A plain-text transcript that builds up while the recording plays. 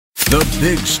The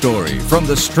Big Story from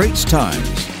the Straits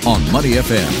Times on Money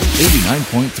FM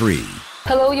 89.3.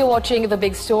 Hello, you're watching The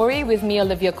Big Story with me,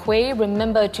 Olivia Quay.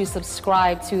 Remember to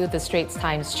subscribe to the Straits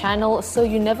Times channel so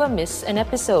you never miss an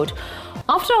episode.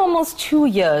 After almost 2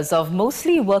 years of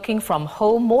mostly working from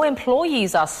home, more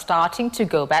employees are starting to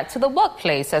go back to the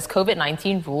workplace as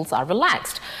COVID-19 rules are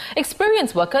relaxed.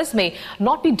 Experienced workers may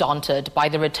not be daunted by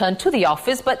the return to the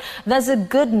office, but there's a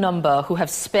good number who have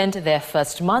spent their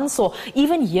first months or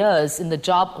even years in the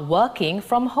job working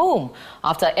from home.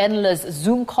 After endless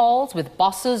Zoom calls with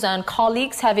bosses and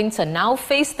colleagues, having to now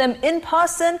face them in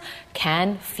person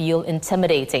can feel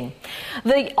intimidating.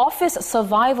 The Office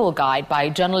Survival Guide by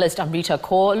journalist Amrita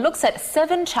Kaur looks at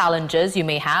 7 challenges you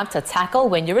may have to tackle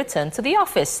when you return to the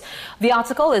office. The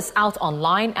article is out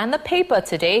online and the paper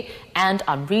today, and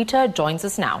Amrita joins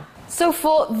us now. So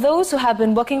for those who have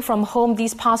been working from home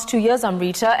these past 2 years,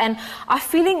 Amrita, and are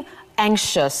feeling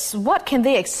anxious, what can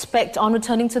they expect on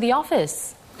returning to the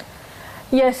office?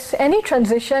 Yes, any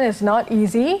transition is not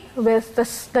easy. With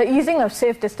the easing of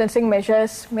safe distancing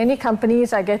measures, many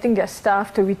companies are getting their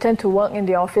staff to return to work in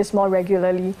the office more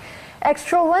regularly.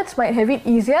 Extroverts might have it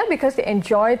easier because they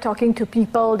enjoy talking to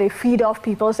people, they feed off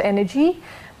people's energy.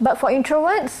 But for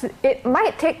introverts, it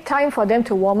might take time for them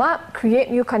to warm up, create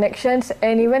new connections,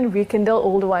 and even rekindle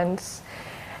old ones.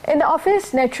 In the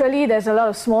office, naturally, there's a lot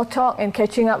of small talk and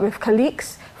catching up with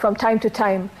colleagues from time to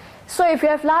time. So if you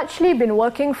have largely been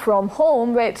working from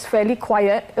home where it's fairly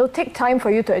quiet, it'll take time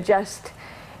for you to adjust.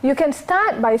 You can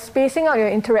start by spacing out your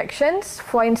interactions.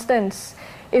 For instance,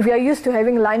 if you're used to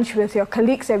having lunch with your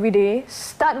colleagues every day,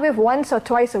 start with once or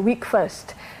twice a week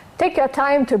first. Take your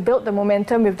time to build the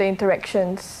momentum with the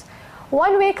interactions.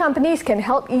 One way companies can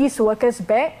help ease workers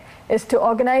back is to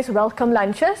organize welcome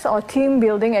lunches or team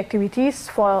building activities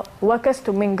for workers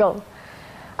to mingle.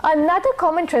 Another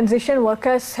common transition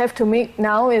workers have to make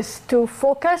now is to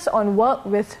focus on work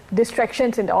with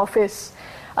distractions in the office.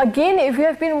 Again, if you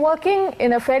have been working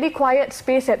in a fairly quiet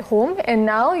space at home and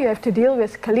now you have to deal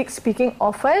with colleagues speaking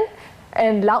often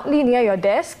and loudly near your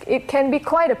desk, it can be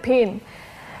quite a pain.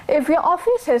 If your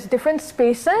office has different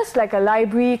spaces like a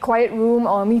library, quiet room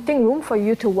or meeting room for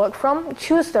you to work from,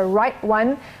 choose the right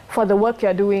one for the work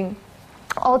you're doing.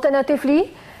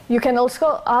 Alternatively, you can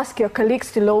also ask your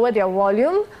colleagues to lower their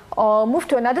volume or move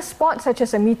to another spot such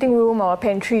as a meeting room or a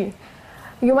pantry.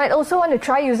 You might also want to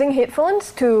try using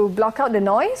headphones to block out the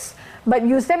noise, but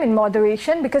use them in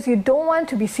moderation because you don't want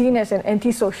to be seen as an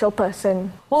antisocial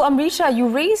person. Well, Amrita, you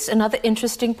raised another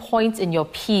interesting point in your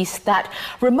piece that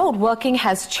remote working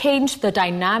has changed the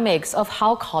dynamics of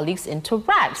how colleagues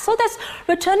interact. So does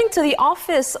returning to the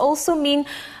office also mean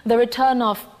the return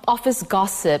of office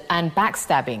gossip and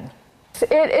backstabbing?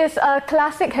 It is a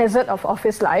classic hazard of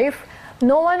office life.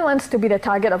 No one wants to be the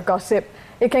target of gossip.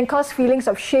 It can cause feelings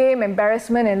of shame,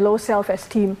 embarrassment, and low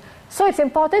self-esteem. So it's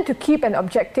important to keep an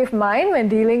objective mind when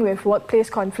dealing with workplace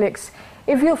conflicts.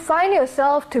 If you find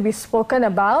yourself to be spoken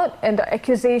about and the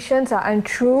accusations are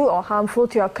untrue or harmful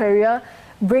to your career,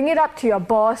 bring it up to your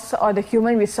boss or the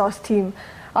human resource team.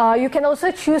 You can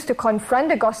also choose to confront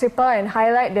the gossiper and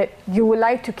highlight that you would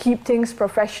like to keep things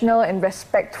professional and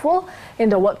respectful in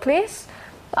the workplace.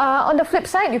 On the flip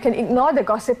side, you can ignore the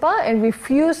gossiper and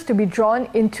refuse to be drawn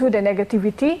into the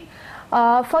negativity.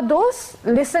 For those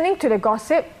listening to the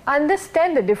gossip,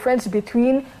 understand the difference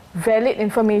between valid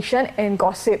information and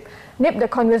gossip. Nip the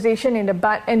conversation in the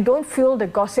bud and don't fuel the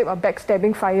gossip or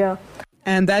backstabbing fire.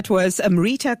 And that was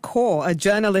Amrita Kaur, a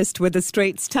journalist with the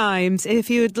Straits Times. If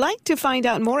you'd like to find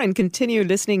out more and continue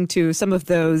listening to some of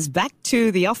those back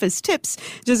to the office tips,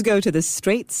 just go to the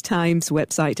Straits Times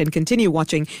website and continue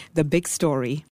watching The Big Story.